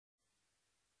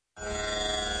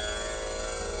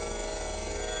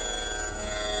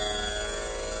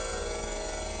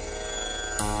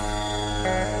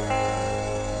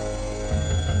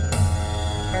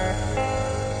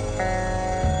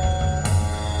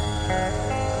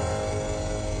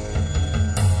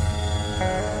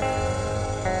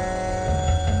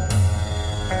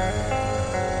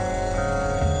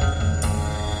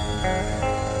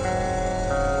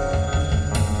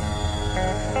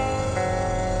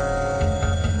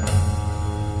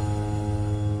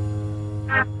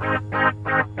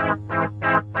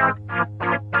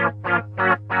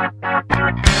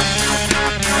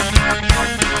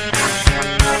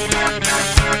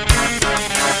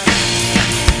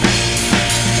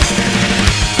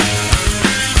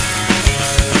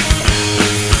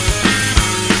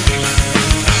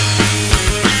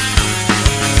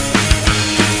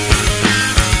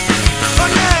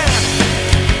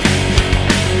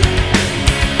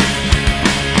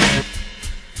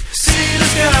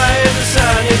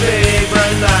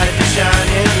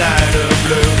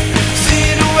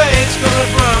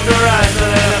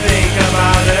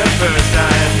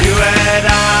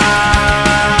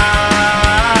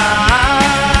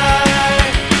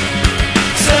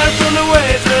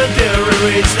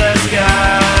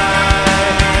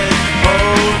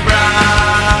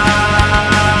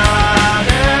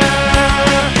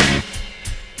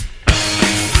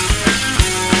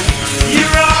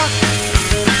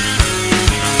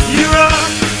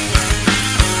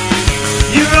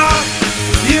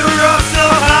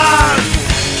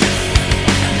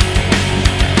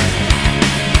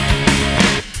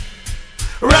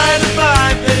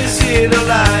see the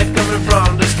light coming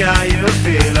from the sky, you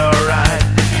feel alright.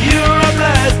 You're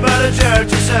blessed by the church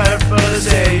you serve, but they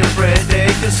say you're afraid they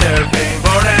can surfing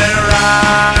for their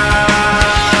ride.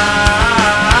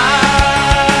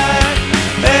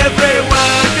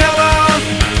 Everyone come on,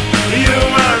 you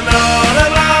are not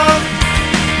alone.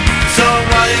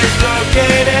 Someone is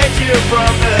looking at you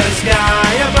from the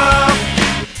sky above.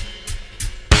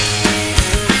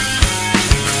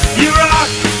 You rock,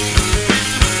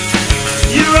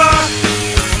 you rock,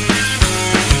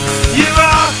 you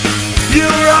rock, you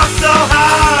rock so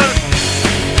hard.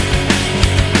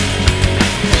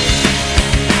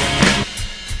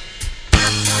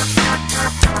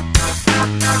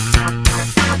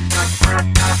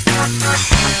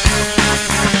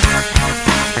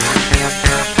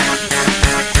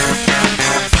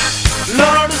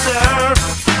 Lord of Earth,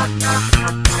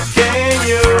 can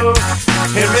you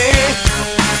hear me?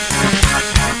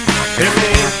 Hear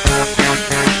me?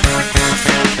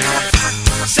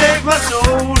 Save my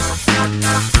soul,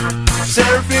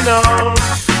 surfing on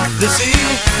the sea,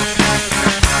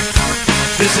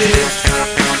 the sea.